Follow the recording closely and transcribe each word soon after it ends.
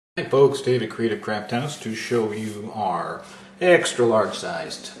Hi folks, Dave at Creative Craft House to show you our extra large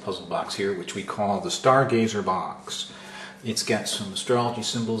sized puzzle box here, which we call the Stargazer box. It's got some astrology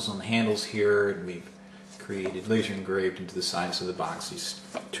symbols on the handles here, and we've created laser engraved into the sides of the box these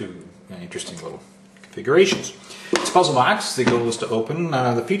two interesting little configurations. It's a puzzle box. The goal is to open.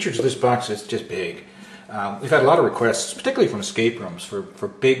 The features of this box is just big. We've had a lot of requests, particularly from escape rooms, for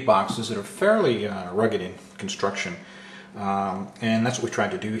big boxes that are fairly rugged in construction. And that's what we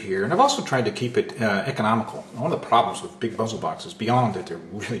tried to do here. And I've also tried to keep it economical. One of the problems with big puzzle boxes, beyond that they're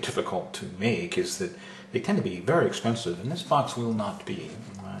really difficult to make, is that they tend to be very expensive, and this box will not be.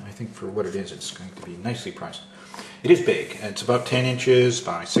 I think for what it is, it's going to be nicely priced. It is big. It's about 10 inches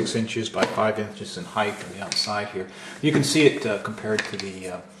by 6 inches by 5 inches in height on the outside here. You can see it compared to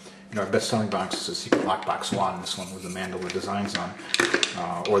the our best-selling box is the Secret Lockbox 1, this one with the mandala designs on,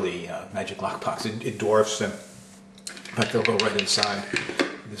 or the Magic Lockbox. It dwarfs them. But they'll go right inside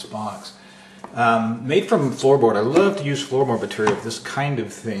this box. Made from floorboard. I love to use floorboard material for this kind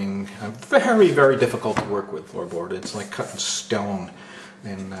of thing. Very, very difficult to work with floorboard. It's like cutting stone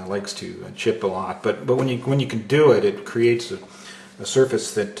and likes to chip a lot. But when you can do it, it creates a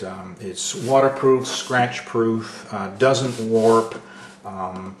surface that is waterproof, scratch-proof, doesn't warp.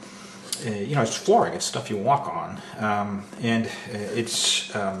 It's flooring. It's stuff you walk on, and it's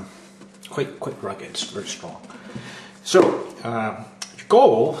quite rugged. It's very strong. So, your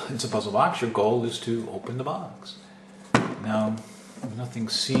goal, it's a puzzle box, your goal is to open the box. Now, nothing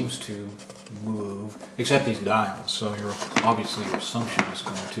seems to move except these dials, so obviously your assumption is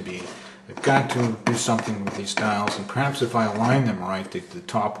going to be, I've got to do something with these dials, and perhaps if I align them right, the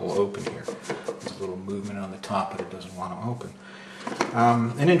top will open here. There's a little movement on the top, but it doesn't want to open.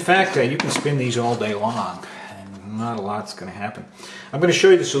 And in fact, you can spin these all day long, and not a lot's going to happen. I'm going to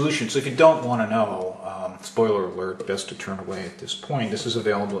show you the solution, so if you don't want to know, spoiler alert, best to turn away at this point. This is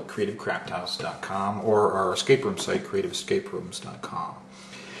available at creativecrafthouse.com or our escape room site, creativeescaperooms.com.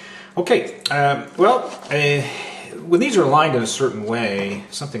 Okay, when these are aligned in a certain way,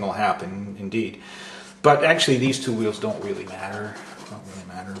 something will happen, indeed. But actually, these two wheels don't really matter. Don't really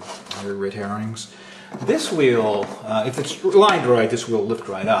matter. They're red herrings. This wheel, if it's aligned right, this will lift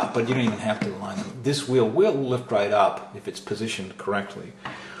right up, but you don't even have to align them. This wheel will lift right up if it's positioned correctly.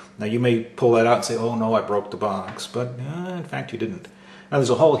 Now you may pull that out and say, oh no, I broke the box, but in fact you didn't. Now there's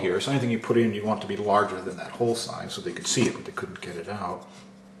a hole here, so anything you put in you want to be larger than that hole size so they could see it, but they couldn't get it out.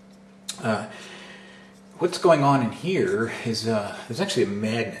 What's going on in here is there's actually a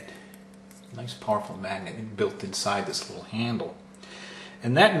magnet, a nice powerful magnet built inside this little handle.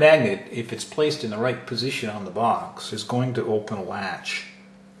 And that magnet, if it's placed in the right position on the box, is going to open a latch,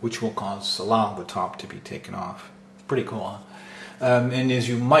 which will allow the top to be taken off. Pretty cool, huh? And as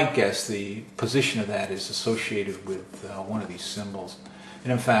you might guess, the position of that is associated with one of these symbols.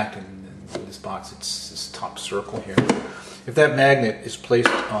 And in fact, in this box, it's this top circle here. If that magnet is placed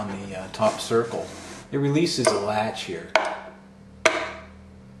on the top circle, it releases a latch here. See,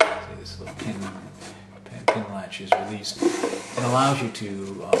 this little pin latch is released and allows you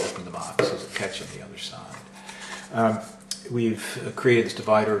to open the box. There's a catch on the other side. We've created this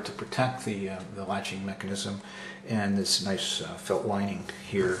divider to protect the latching mechanism, and this nice felt lining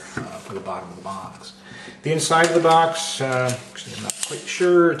here for the bottom of the box. The inside of the box, actually I'm not quite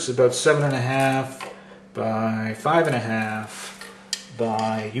sure, it's about 7.5 by 5.5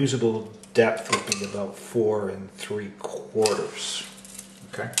 by usable depth would be about 4 3/4.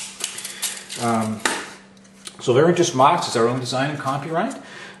 Okay. So very interesting box. It's our own design and copyright.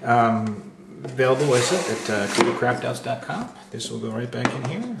 Available, as I said, at creativecrafthouse.com. This will go right back in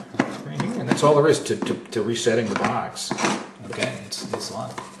here, right here, and that's all there is to resetting the box. Okay, it's a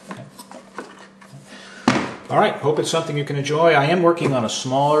lot. Okay. All right, hope it's something you can enjoy. I am working on a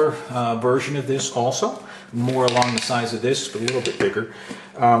smaller version of this also, more along the size of this, but a little bit bigger.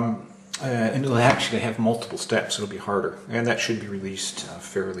 And it'll actually have multiple steps. It'll be harder, and that should be released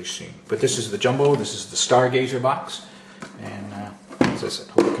fairly soon. But this is the jumbo. This is the Stargazer box, and as I said,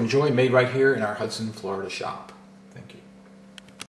 hope you can enjoy. Made right here in our Hudson, Florida shop.